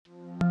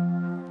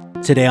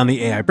Today on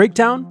the AI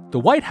Breakdown, the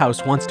White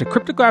House wants to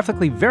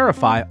cryptographically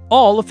verify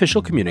all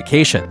official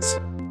communications.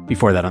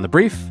 Before that on the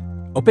brief,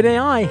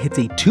 OpenAI hits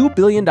a $2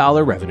 billion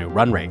revenue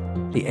run rate.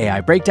 The AI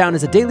Breakdown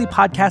is a daily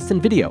podcast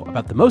and video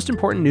about the most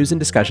important news and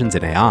discussions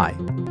in AI.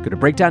 Go to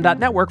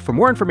breakdown.network for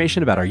more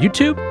information about our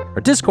YouTube,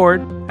 our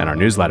Discord, and our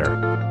newsletter.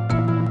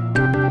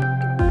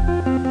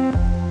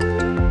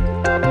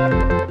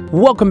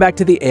 Welcome back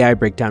to the AI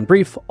Breakdown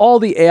Brief, all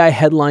the AI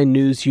headline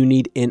news you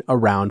need in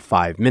around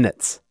 5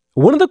 minutes.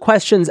 One of the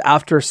questions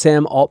after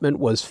Sam Altman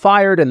was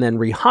fired and then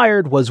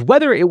rehired was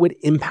whether it would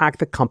impact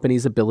the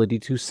company's ability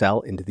to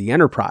sell into the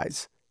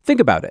enterprise. Think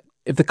about it.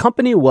 If the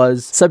company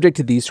was subject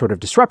to these sort of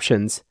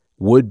disruptions,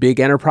 would big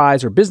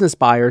enterprise or business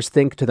buyers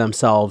think to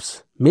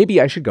themselves,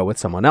 maybe I should go with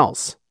someone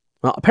else?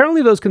 Well,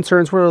 apparently those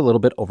concerns were a little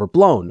bit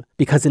overblown,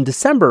 because in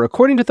December,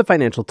 according to the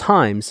Financial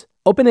Times,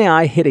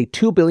 OpenAI hit a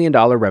 $2 billion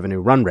revenue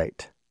run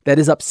rate. That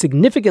is up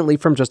significantly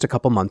from just a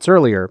couple months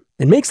earlier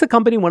and makes the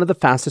company one of the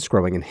fastest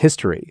growing in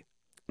history.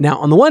 Now,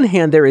 on the one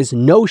hand, there is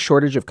no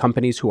shortage of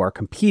companies who are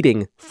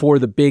competing for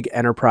the big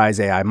enterprise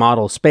AI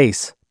model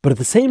space. But at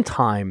the same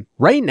time,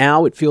 right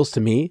now, it feels to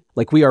me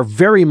like we are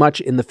very much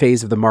in the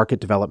phase of the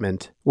market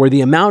development where the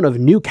amount of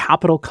new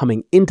capital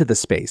coming into the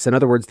space, in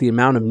other words, the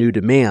amount of new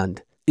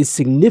demand, is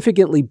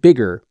significantly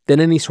bigger than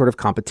any sort of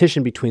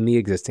competition between the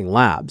existing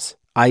labs.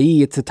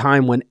 i.e., it's a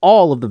time when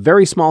all of the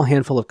very small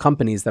handful of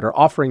companies that are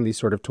offering these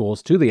sort of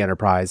tools to the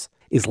enterprise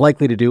is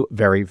likely to do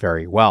very,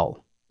 very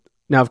well.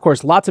 Now, of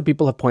course, lots of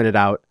people have pointed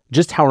out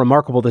just how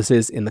remarkable this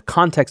is in the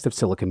context of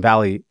Silicon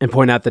Valley and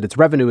point out that its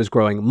revenue is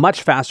growing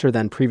much faster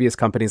than previous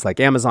companies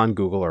like Amazon,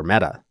 Google, or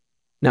Meta.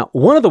 Now,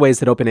 one of the ways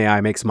that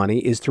OpenAI makes money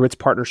is through its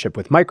partnership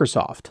with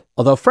Microsoft,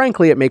 although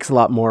frankly, it makes a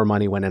lot more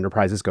money when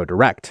enterprises go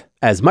direct,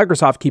 as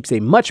Microsoft keeps a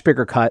much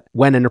bigger cut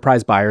when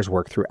enterprise buyers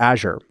work through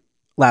Azure.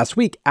 Last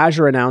week,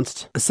 Azure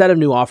announced a set of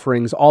new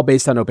offerings all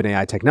based on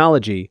OpenAI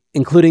technology,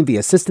 including the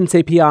Assistance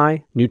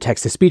API, new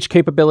text-to-speech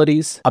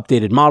capabilities,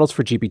 updated models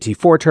for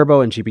GPT-4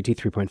 Turbo and GPT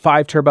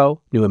 3.5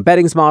 Turbo, new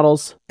embeddings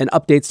models, and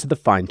updates to the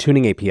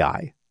fine-tuning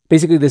API.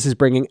 Basically, this is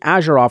bringing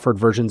Azure-offered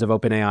versions of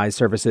OpenAI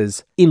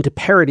services into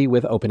parity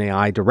with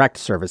OpenAI direct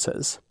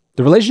services.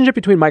 The relationship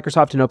between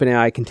Microsoft and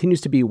OpenAI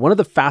continues to be one of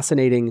the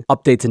fascinating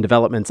updates and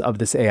developments of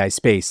this AI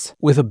space,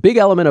 with a big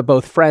element of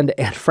both friend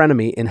and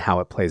frenemy in how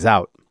it plays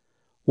out.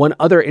 One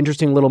other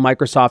interesting little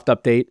Microsoft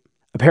update,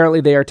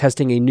 apparently they are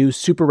testing a new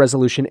super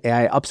resolution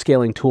AI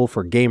upscaling tool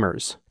for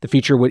gamers. The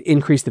feature would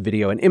increase the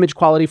video and image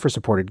quality for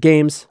supported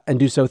games and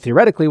do so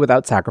theoretically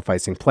without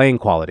sacrificing playing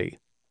quality.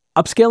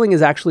 Upscaling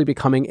is actually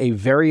becoming a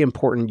very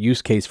important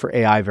use case for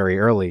AI very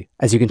early,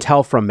 as you can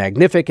tell from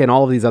Magnific and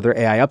all of these other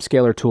AI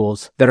upscaler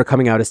tools that are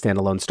coming out as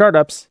standalone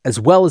startups, as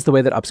well as the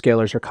way that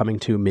upscalers are coming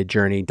to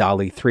Midjourney,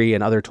 DALL-E 3,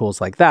 and other tools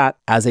like that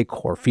as a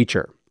core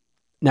feature.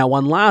 Now,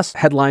 one last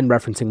headline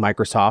referencing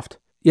Microsoft.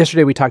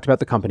 Yesterday, we talked about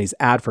the company's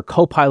ad for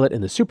Copilot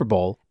in the Super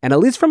Bowl, and at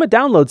least from a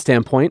download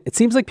standpoint, it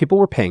seems like people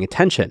were paying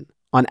attention.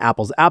 On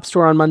Apple's App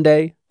Store on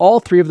Monday,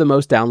 all 3 of the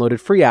most downloaded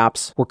free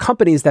apps were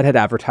companies that had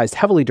advertised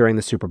heavily during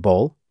the Super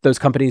Bowl, those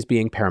companies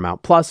being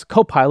Paramount Plus,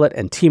 Copilot,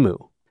 and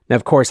Temu. Now,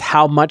 of course,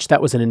 how much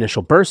that was an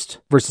initial burst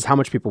versus how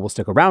much people will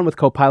stick around with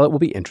Copilot will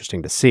be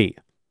interesting to see.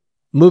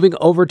 Moving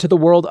over to the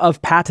world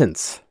of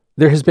patents.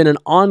 There has been an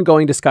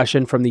ongoing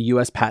discussion from the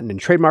US Patent and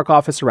Trademark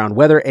Office around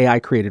whether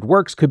AI-created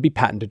works could be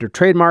patented or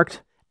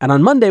trademarked. And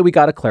on Monday, we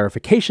got a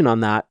clarification on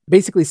that,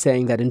 basically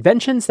saying that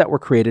inventions that were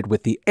created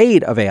with the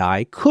aid of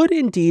AI could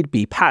indeed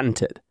be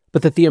patented,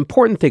 but that the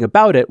important thing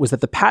about it was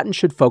that the patent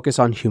should focus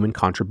on human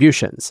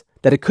contributions,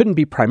 that it couldn't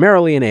be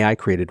primarily an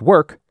AI-created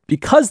work,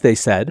 because, they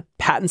said,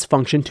 patents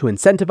function to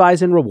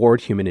incentivize and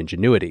reward human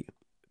ingenuity.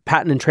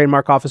 Patent and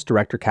Trademark Office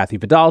Director Kathy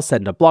Vidal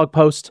said in a blog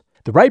post,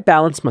 "The right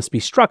balance must be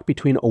struck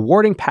between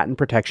awarding patent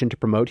protection to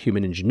promote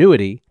human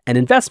ingenuity and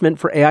investment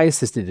for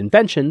AI-assisted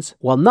inventions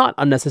while not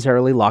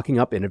unnecessarily locking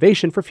up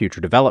innovation for future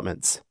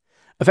developments."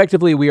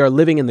 Effectively, we are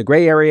living in the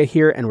gray area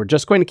here, and we're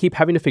just going to keep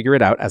having to figure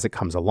it out as it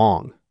comes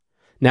along.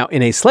 Now,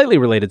 in a slightly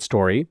related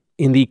story,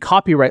 in the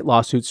copyright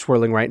lawsuits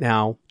swirling right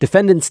now,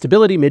 defendants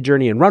Stability,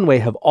 Midjourney, and Runway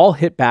have all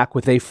hit back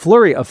with a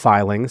flurry of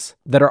filings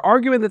that are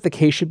arguing that the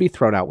case should be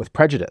thrown out with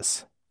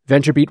prejudice.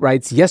 VentureBeat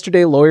writes,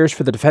 yesterday, lawyers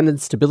for the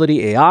defendants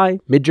Stability AI,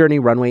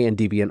 Midjourney, Runway, and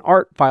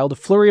DeviantArt filed a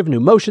flurry of new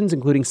motions,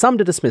 including some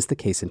to dismiss the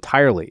case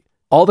entirely.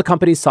 All the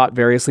companies sought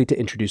variously to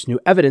introduce new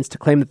evidence to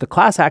claim that the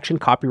class action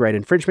copyright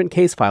infringement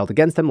case filed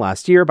against them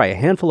last year by a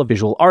handful of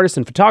visual artists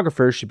and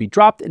photographers should be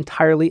dropped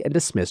entirely and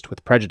dismissed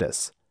with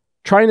prejudice.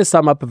 Trying to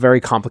sum up a very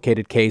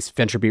complicated case,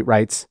 VentureBeat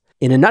writes,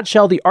 in a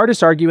nutshell, the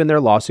artists argue in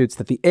their lawsuits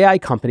that the AI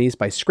companies,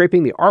 by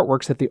scraping the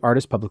artworks that the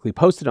artists publicly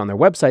posted on their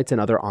websites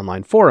and other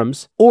online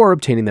forums, or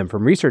obtaining them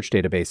from research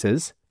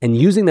databases, and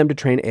using them to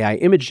train AI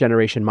image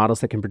generation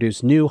models that can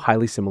produce new,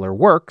 highly similar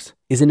works,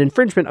 is an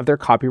infringement of their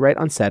copyright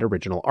on said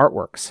original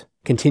artworks.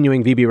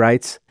 Continuing, VB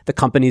writes, The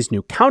company's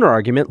new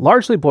counterargument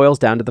largely boils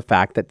down to the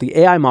fact that the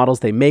AI models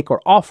they make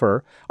or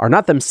offer are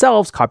not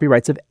themselves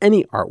copyrights of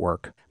any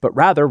artwork, but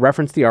rather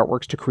reference the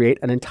artworks to create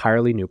an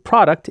entirely new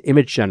product,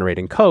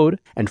 image-generating code,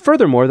 and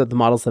furthermore that the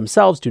models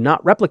themselves do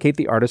not replicate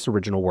the artist's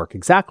original work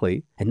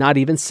exactly, and not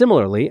even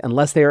similarly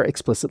unless they are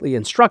explicitly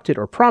instructed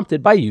or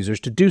prompted by users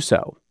to do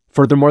so.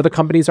 Furthermore, the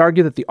companies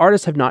argue that the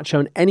artists have not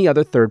shown any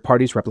other third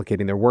parties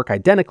replicating their work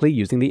identically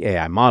using the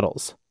AI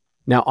models.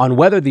 Now, on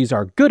whether these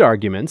are good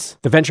arguments,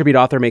 the VentureBeat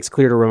author makes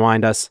clear to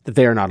remind us that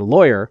they are not a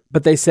lawyer,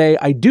 but they say,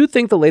 I do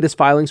think the latest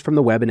filings from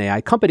the web and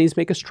AI companies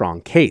make a strong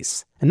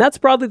case. And that's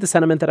broadly the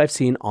sentiment that I've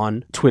seen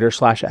on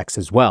Twitter/X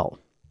as well.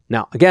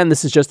 Now, again,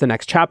 this is just the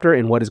next chapter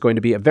in what is going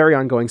to be a very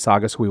ongoing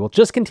saga, so we will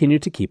just continue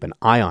to keep an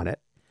eye on it.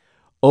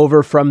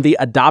 Over from the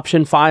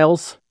adoption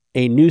files,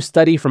 a new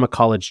study from a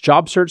college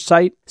job search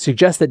site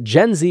suggests that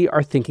Gen Z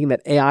are thinking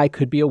that AI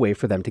could be a way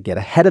for them to get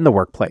ahead in the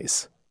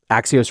workplace.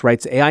 Axios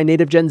writes AI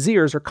native Gen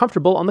Zers are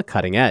comfortable on the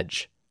cutting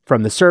edge.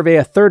 From the survey,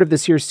 a third of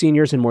this year's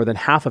seniors and more than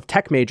half of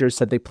tech majors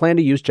said they plan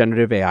to use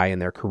generative AI in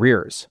their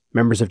careers.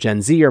 Members of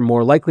Gen Z are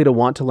more likely to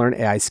want to learn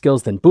AI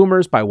skills than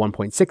boomers by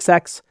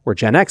 1.6x, or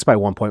Gen X by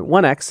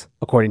 1.1x,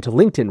 according to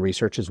LinkedIn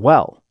research as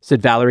well.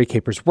 Said Valerie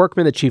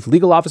Capers-Workman, the chief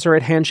legal officer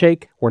at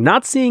Handshake, we're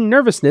not seeing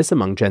nervousness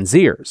among Gen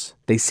Zers.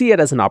 They see it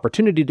as an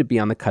opportunity to be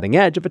on the cutting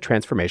edge of a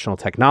transformational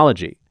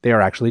technology. They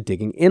are actually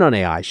digging in on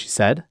AI, she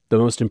said. The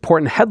most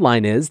important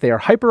headline is they are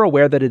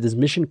hyper-aware that it is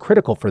mission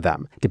critical for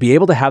them to be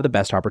able to have the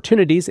best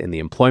opportunities in the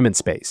employment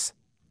space.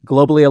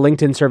 Globally, a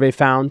LinkedIn survey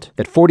found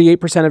that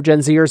 48% of Gen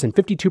Zers and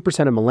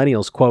 52% of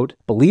millennials, quote,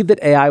 believe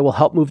that AI will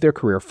help move their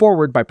career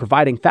forward by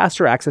providing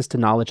faster access to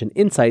knowledge and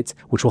insights,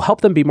 which will help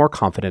them be more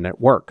confident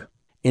at work.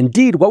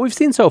 Indeed, what we've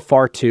seen so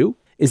far, too,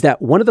 is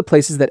that one of the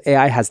places that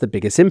AI has the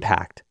biggest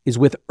impact is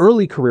with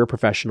early career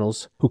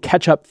professionals who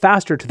catch up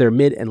faster to their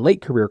mid and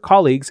late career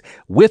colleagues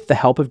with the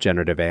help of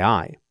generative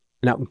AI.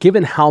 Now,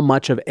 given how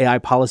much of AI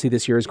policy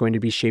this year is going to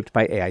be shaped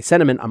by AI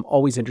sentiment, I'm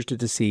always interested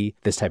to see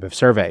this type of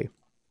survey.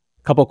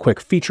 Couple quick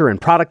feature and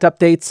product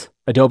updates.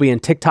 Adobe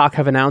and TikTok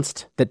have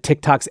announced that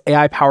TikTok's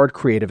AI-powered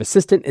creative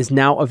assistant is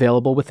now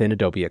available within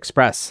Adobe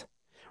Express.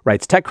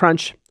 Writes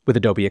TechCrunch, with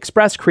Adobe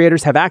Express,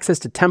 creators have access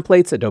to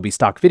templates, Adobe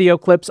stock video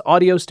clips,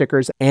 audio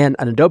stickers, and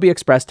an Adobe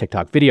Express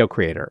TikTok video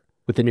creator.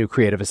 With the new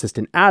Creative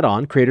Assistant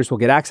add-on, creators will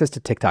get access to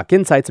TikTok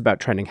insights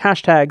about trending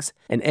hashtags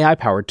and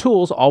AI-powered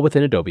tools all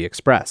within Adobe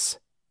Express.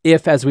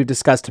 If, as we've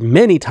discussed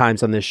many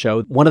times on this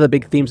show, one of the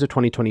big themes of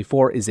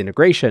 2024 is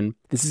integration,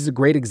 this is a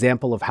great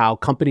example of how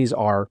companies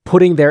are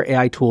putting their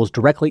AI tools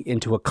directly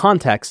into a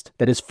context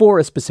that is for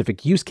a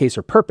specific use case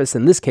or purpose,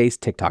 in this case,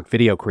 TikTok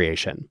video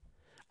creation.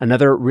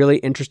 Another really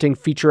interesting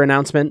feature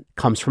announcement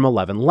comes from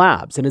 11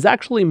 Labs and is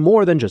actually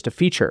more than just a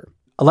feature.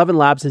 11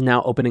 Labs is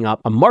now opening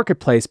up a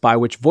marketplace by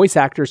which voice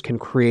actors can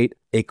create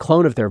a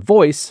clone of their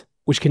voice,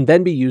 which can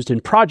then be used in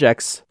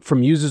projects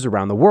from users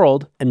around the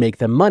world and make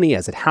them money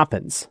as it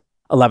happens.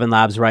 11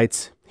 Labs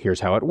writes,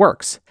 here's how it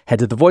works. Head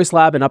to the Voice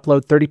Lab and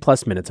upload 30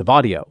 plus minutes of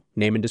audio.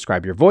 Name and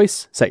describe your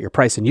voice, set your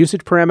price and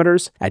usage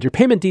parameters, add your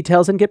payment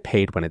details, and get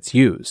paid when it's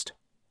used.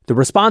 The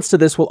response to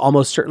this will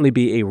almost certainly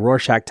be a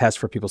Rorschach test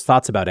for people's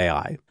thoughts about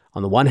AI.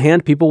 On the one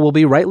hand, people will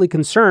be rightly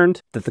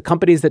concerned that the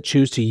companies that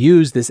choose to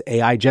use this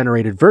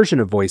AI-generated version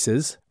of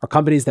voices are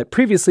companies that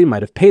previously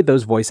might have paid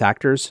those voice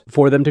actors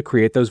for them to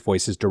create those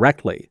voices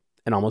directly.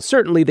 And almost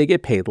certainly they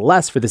get paid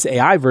less for this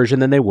AI version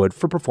than they would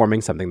for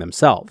performing something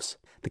themselves.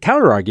 The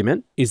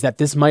counterargument is that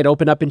this might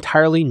open up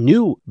entirely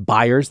new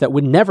buyers that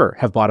would never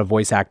have bought a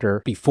voice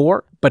actor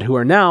before, but who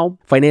are now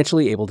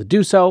financially able to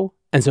do so.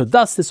 And so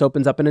thus this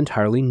opens up an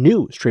entirely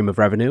new stream of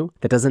revenue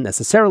that doesn't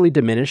necessarily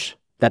diminish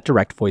that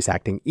direct voice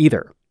acting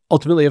either.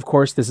 Ultimately, of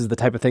course, this is the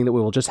type of thing that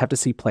we will just have to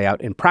see play out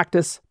in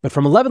practice. But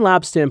from 11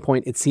 Labs'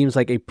 standpoint, it seems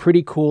like a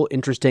pretty cool,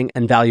 interesting,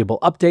 and valuable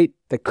update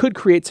that could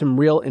create some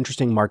real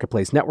interesting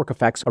marketplace network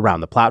effects around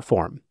the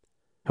platform.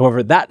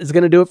 However, that is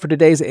going to do it for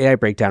today's AI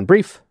Breakdown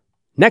Brief.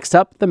 Next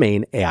up, the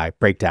main AI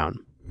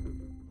Breakdown.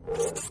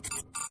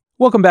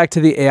 Welcome back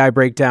to the AI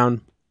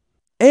Breakdown.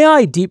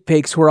 AI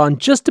deepfakes were on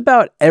just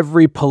about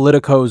every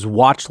Politico's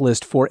watch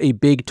list for a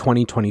big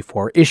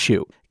 2024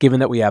 issue. Given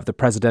that we have the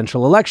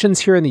presidential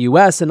elections here in the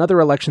US and other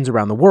elections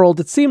around the world,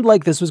 it seemed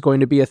like this was going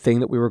to be a thing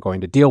that we were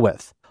going to deal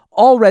with.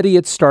 Already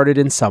it started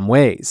in some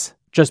ways.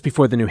 Just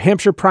before the New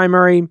Hampshire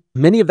primary,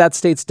 many of that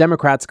state's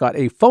Democrats got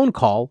a phone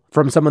call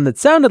from someone that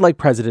sounded like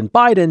President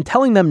Biden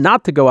telling them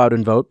not to go out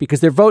and vote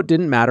because their vote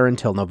didn't matter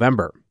until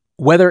November.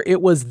 Whether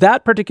it was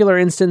that particular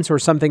instance or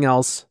something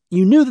else,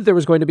 you knew that there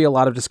was going to be a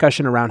lot of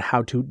discussion around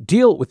how to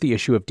deal with the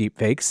issue of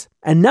deepfakes,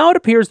 and now it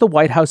appears the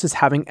White House is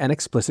having an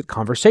explicit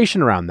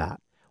conversation around that.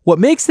 What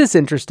makes this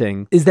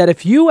interesting is that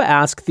if you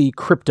ask the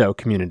crypto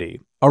community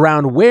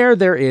around where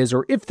there is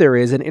or if there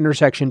is an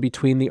intersection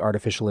between the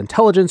artificial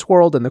intelligence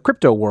world and the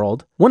crypto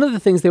world, one of the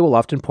things they will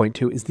often point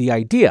to is the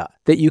idea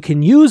that you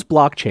can use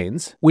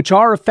blockchains, which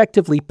are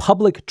effectively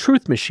public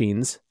truth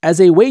machines,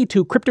 as a way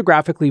to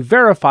cryptographically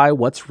verify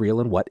what's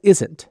real and what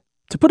isn't.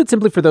 To put it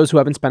simply for those who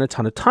haven't spent a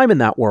ton of time in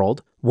that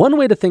world, One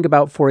way to think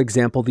about, for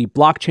example, the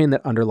blockchain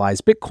that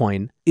underlies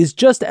Bitcoin is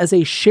just as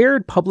a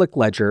shared public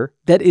ledger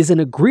that is an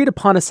agreed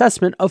upon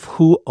assessment of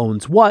who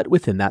owns what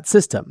within that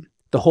system.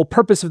 The whole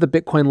purpose of the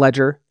Bitcoin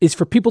ledger is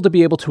for people to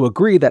be able to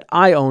agree that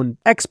I own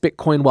X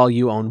Bitcoin while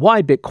you own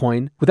Y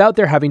Bitcoin without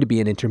there having to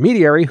be an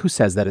intermediary who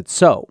says that it's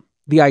so.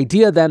 The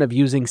idea then of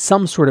using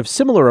some sort of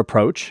similar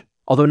approach,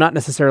 although not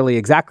necessarily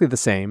exactly the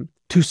same,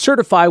 to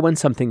certify when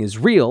something is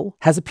real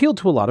has appealed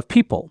to a lot of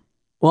people.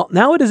 Well,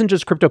 now it isn't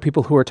just crypto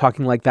people who are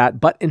talking like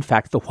that, but in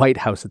fact the White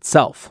House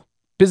itself.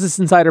 Business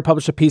Insider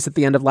published a piece at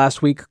the end of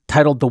last week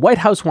titled "The White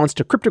House Wants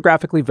to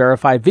Cryptographically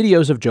Verify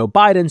Videos of Joe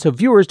Biden so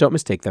Viewers Don't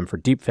Mistake Them for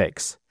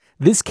Deepfakes."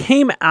 This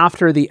came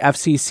after the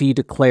FCC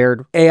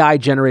declared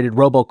AI-generated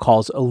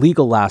robocalls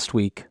illegal last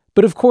week.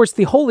 But of course,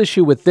 the whole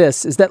issue with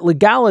this is that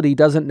legality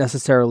doesn't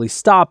necessarily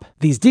stop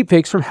these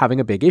deepfakes from having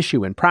a big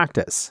issue in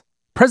practice.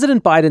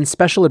 President Biden's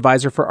special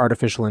advisor for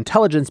artificial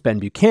intelligence, Ben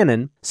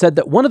Buchanan, said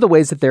that one of the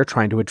ways that they're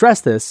trying to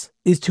address this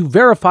is to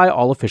verify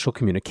all official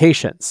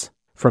communications.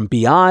 From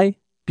BI,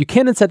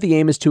 Buchanan said the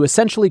aim is to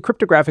essentially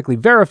cryptographically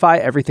verify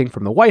everything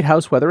from the White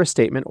House, whether a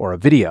statement or a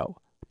video.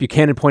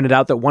 Buchanan pointed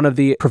out that one of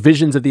the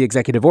provisions of the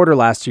executive order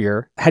last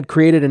year had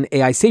created an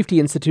AI Safety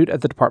Institute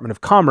at the Department of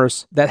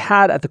Commerce that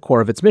had at the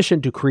core of its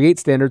mission to create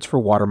standards for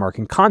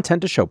watermarking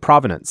content to show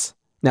provenance.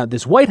 Now,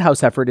 this White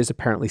House effort is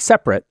apparently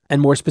separate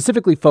and more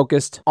specifically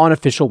focused on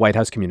official White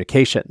House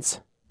communications.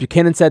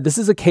 Buchanan said, "This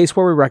is a case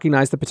where we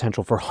recognize the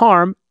potential for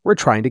harm. We're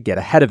trying to get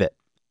ahead of it."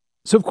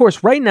 So of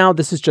course, right now,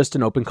 this is just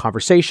an open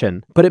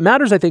conversation, but it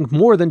matters, I think,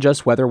 more than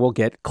just whether we'll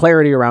get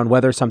clarity around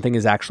whether something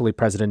is actually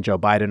President Joe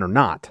Biden or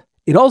not.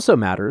 It also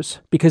matters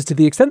because to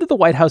the extent that the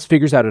White House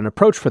figures out an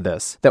approach for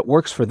this that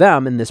works for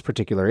them in this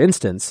particular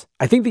instance,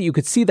 I think that you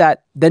could see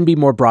that then be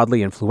more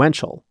broadly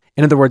influential.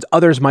 In other words,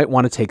 others might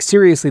want to take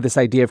seriously this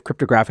idea of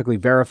cryptographically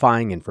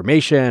verifying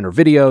information or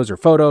videos or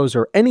photos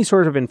or any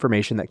sort of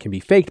information that can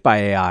be faked by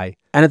AI.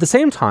 And at the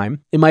same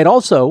time, it might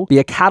also be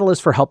a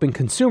catalyst for helping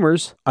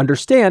consumers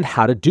understand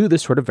how to do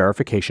this sort of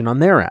verification on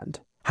their end,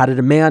 how to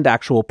demand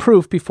actual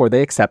proof before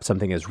they accept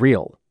something as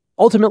real.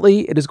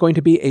 Ultimately, it is going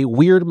to be a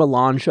weird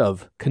melange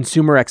of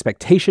consumer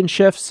expectation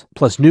shifts,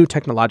 plus new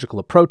technological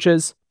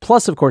approaches,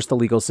 plus, of course, the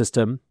legal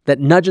system that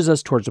nudges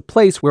us towards a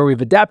place where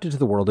we've adapted to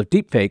the world of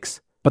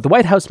deepfakes. But the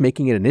White House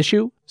making it an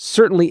issue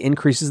certainly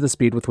increases the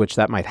speed with which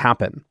that might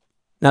happen.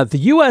 Now, the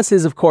US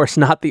is, of course,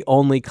 not the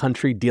only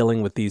country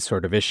dealing with these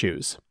sort of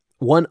issues.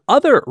 One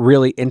other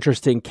really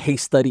interesting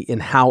case study in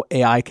how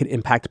AI can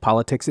impact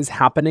politics is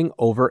happening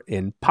over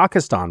in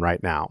Pakistan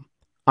right now.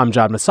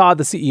 Amjad Masad,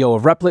 the CEO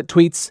of Replit,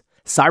 tweets,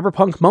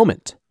 "Cyberpunk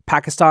moment.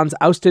 Pakistan's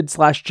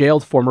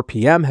ousted/jailed former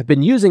PM have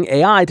been using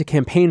AI to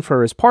campaign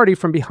for his party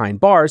from behind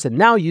bars and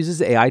now uses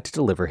AI to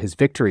deliver his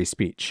victory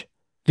speech."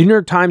 The New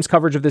York Times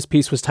coverage of this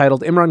piece was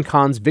titled "Imran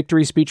Khan's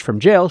Victory Speech from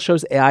Jail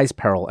Shows AI's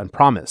Peril and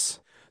Promise."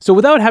 So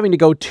without having to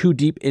go too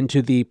deep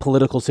into the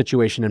political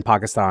situation in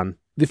Pakistan,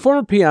 the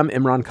former PM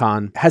Imran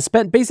Khan has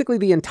spent basically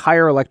the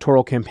entire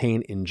electoral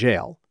campaign in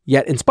jail.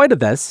 Yet in spite of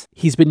this,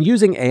 he's been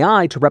using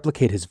AI to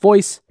replicate his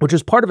voice, which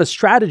was part of a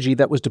strategy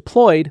that was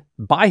deployed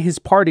by his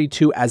party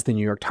to, as the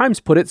New York Times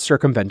put it,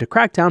 circumvent a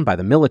crackdown by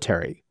the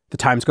military. The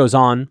Times goes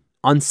on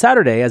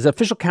Saturday, as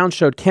official counts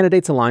showed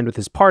candidates aligned with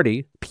his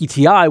party,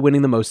 PTI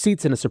winning the most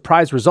seats in a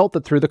surprise result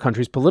that threw the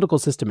country's political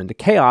system into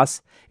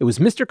chaos, it was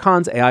Mr.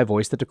 Khan's AI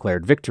voice that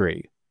declared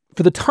victory.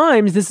 For the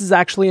Times, this is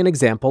actually an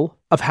example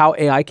of how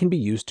AI can be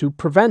used to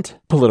prevent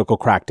political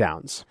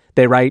crackdowns.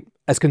 They write,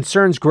 "As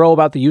concerns grow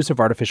about the use of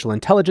artificial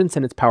intelligence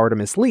and its power to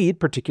mislead,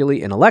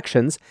 particularly in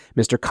elections,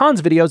 Mr.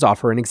 Khan's videos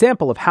offer an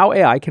example of how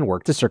AI can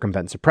work to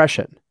circumvent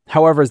suppression."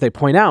 However, as they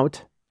point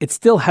out, it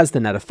still has the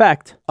net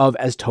effect of,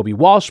 as Toby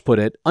Walsh put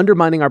it,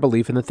 undermining our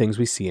belief in the things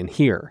we see and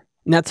hear.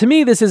 Now, to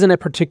me, this isn't a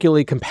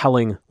particularly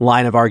compelling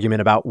line of argument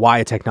about why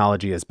a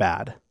technology is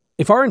bad.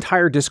 If our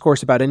entire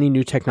discourse about any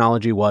new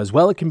technology was,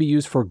 well, it can be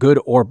used for good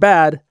or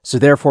bad, so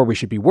therefore we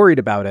should be worried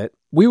about it,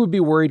 we would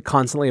be worried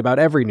constantly about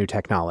every new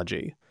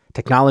technology.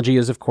 Technology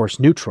is, of course,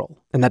 neutral,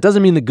 and that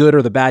doesn't mean the good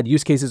or the bad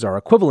use cases are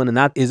equivalent, and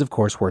that is, of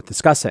course, worth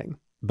discussing.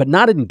 But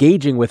not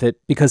engaging with it,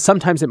 because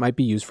sometimes it might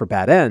be used for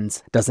bad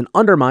ends, doesn't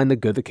undermine the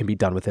good that can be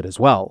done with it as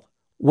well.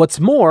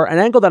 What's more, an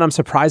angle that I'm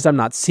surprised I'm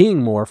not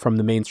seeing more from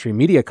the mainstream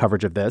media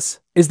coverage of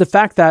this, is the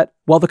fact that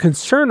while the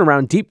concern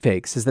around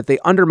deepfakes is that they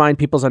undermine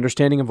people's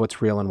understanding of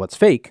what's real and what's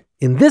fake,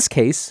 in this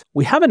case,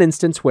 we have an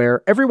instance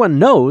where everyone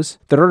knows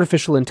that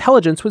artificial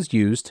intelligence was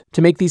used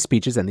to make these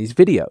speeches and these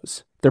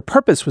videos. Their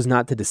purpose was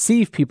not to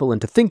deceive people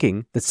into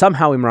thinking that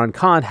somehow Imran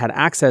Khan had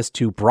access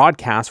to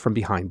broadcasts from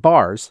behind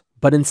bars,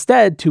 but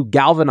instead to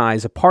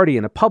galvanize a party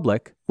and a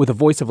public with a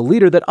voice of a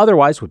leader that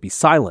otherwise would be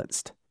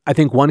silenced. I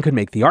think one could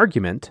make the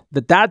argument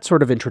that that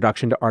sort of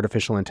introduction to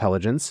artificial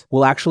intelligence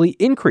will actually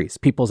increase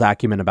people's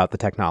acumen about the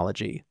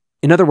technology.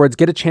 In other words,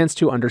 get a chance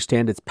to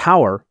understand its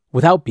power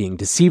without being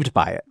deceived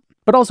by it,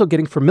 but also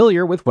getting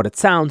familiar with what it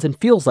sounds and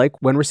feels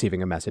like when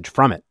receiving a message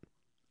from it.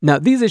 Now,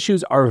 these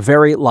issues are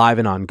very live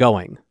and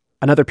ongoing.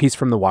 Another piece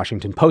from the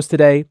Washington Post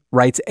today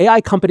writes,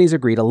 AI companies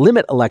agree to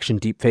limit election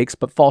deepfakes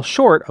but fall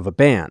short of a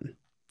ban.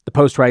 The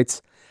Post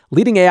writes,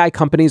 leading AI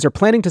companies are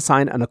planning to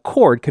sign an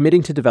accord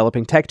committing to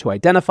developing tech to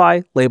identify,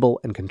 label,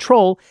 and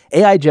control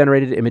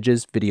AI-generated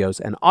images,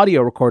 videos, and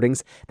audio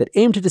recordings that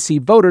aim to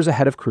deceive voters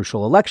ahead of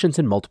crucial elections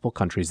in multiple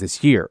countries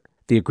this year.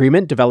 The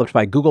agreement, developed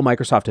by Google,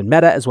 Microsoft, and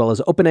Meta, as well as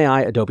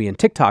OpenAI, Adobe, and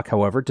TikTok,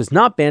 however, does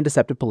not ban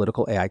deceptive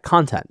political AI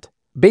content.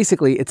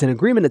 Basically, it's an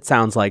agreement, it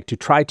sounds like, to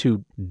try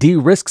to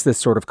de-risk this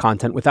sort of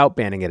content without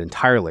banning it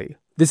entirely.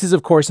 This is,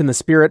 of course, in the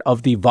spirit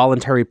of the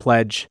voluntary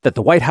pledge that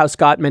the White House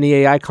got many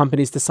AI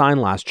companies to sign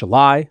last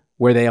July,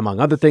 where they, among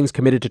other things,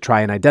 committed to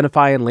try and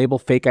identify and label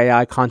fake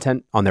AI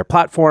content on their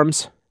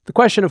platforms. The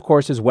question, of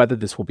course, is whether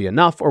this will be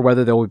enough or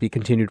whether there will be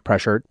continued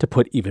pressure to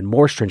put even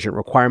more stringent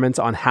requirements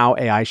on how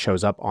AI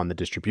shows up on the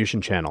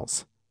distribution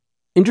channels.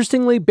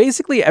 Interestingly,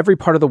 basically every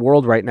part of the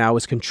world right now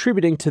is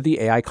contributing to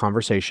the AI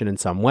conversation in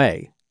some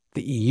way.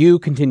 The EU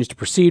continues to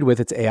proceed with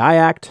its AI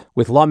Act,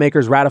 with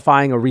lawmakers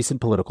ratifying a recent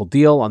political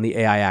deal on the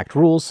AI Act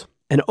rules.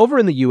 And over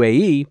in the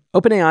UAE,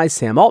 OpenAI's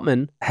Sam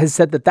Altman has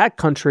said that that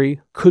country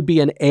could be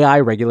an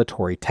AI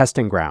regulatory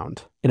testing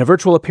ground. In a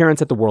virtual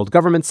appearance at the World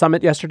Government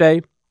Summit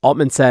yesterday,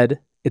 Altman said,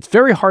 "It's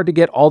very hard to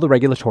get all the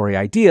regulatory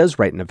ideas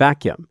right in a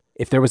vacuum.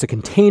 If there was a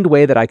contained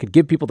way that I could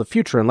give people the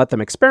future and let them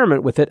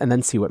experiment with it and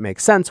then see what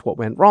makes sense, what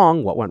went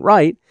wrong, what went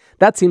right,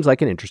 that seems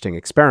like an interesting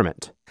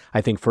experiment. I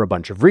think for a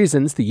bunch of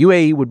reasons, the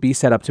UAE would be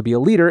set up to be a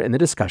leader in the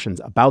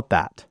discussions about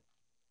that."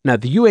 Now,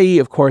 the UAE,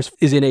 of course,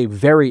 is in a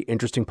very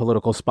interesting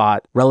political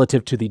spot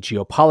relative to the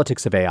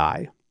geopolitics of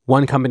AI.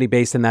 One company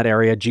based in that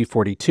area,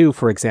 G42,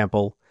 for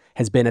example,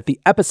 has been at the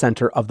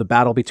epicenter of the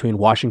battle between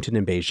Washington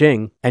and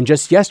Beijing, and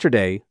just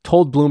yesterday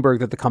told Bloomberg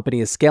that the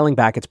company is scaling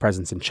back its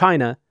presence in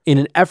China in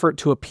an effort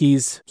to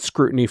appease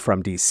scrutiny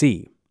from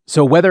DC.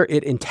 So whether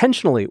it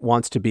intentionally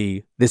wants to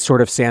be this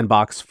sort of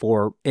sandbox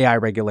for AI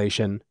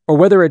regulation, or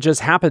whether it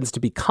just happens to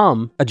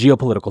become a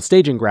geopolitical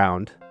staging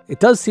ground, it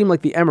does seem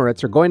like the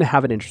Emirates are going to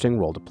have an interesting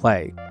role to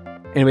play.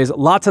 Anyways,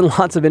 lots and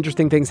lots of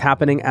interesting things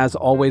happening, as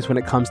always, when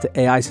it comes to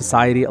AI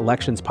society,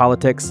 elections,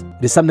 politics.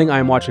 It is something I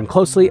am watching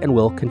closely and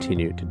will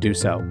continue to do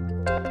so.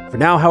 For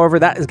now, however,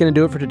 that is going to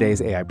do it for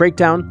today's AI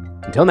Breakdown.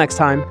 Until next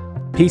time,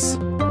 peace.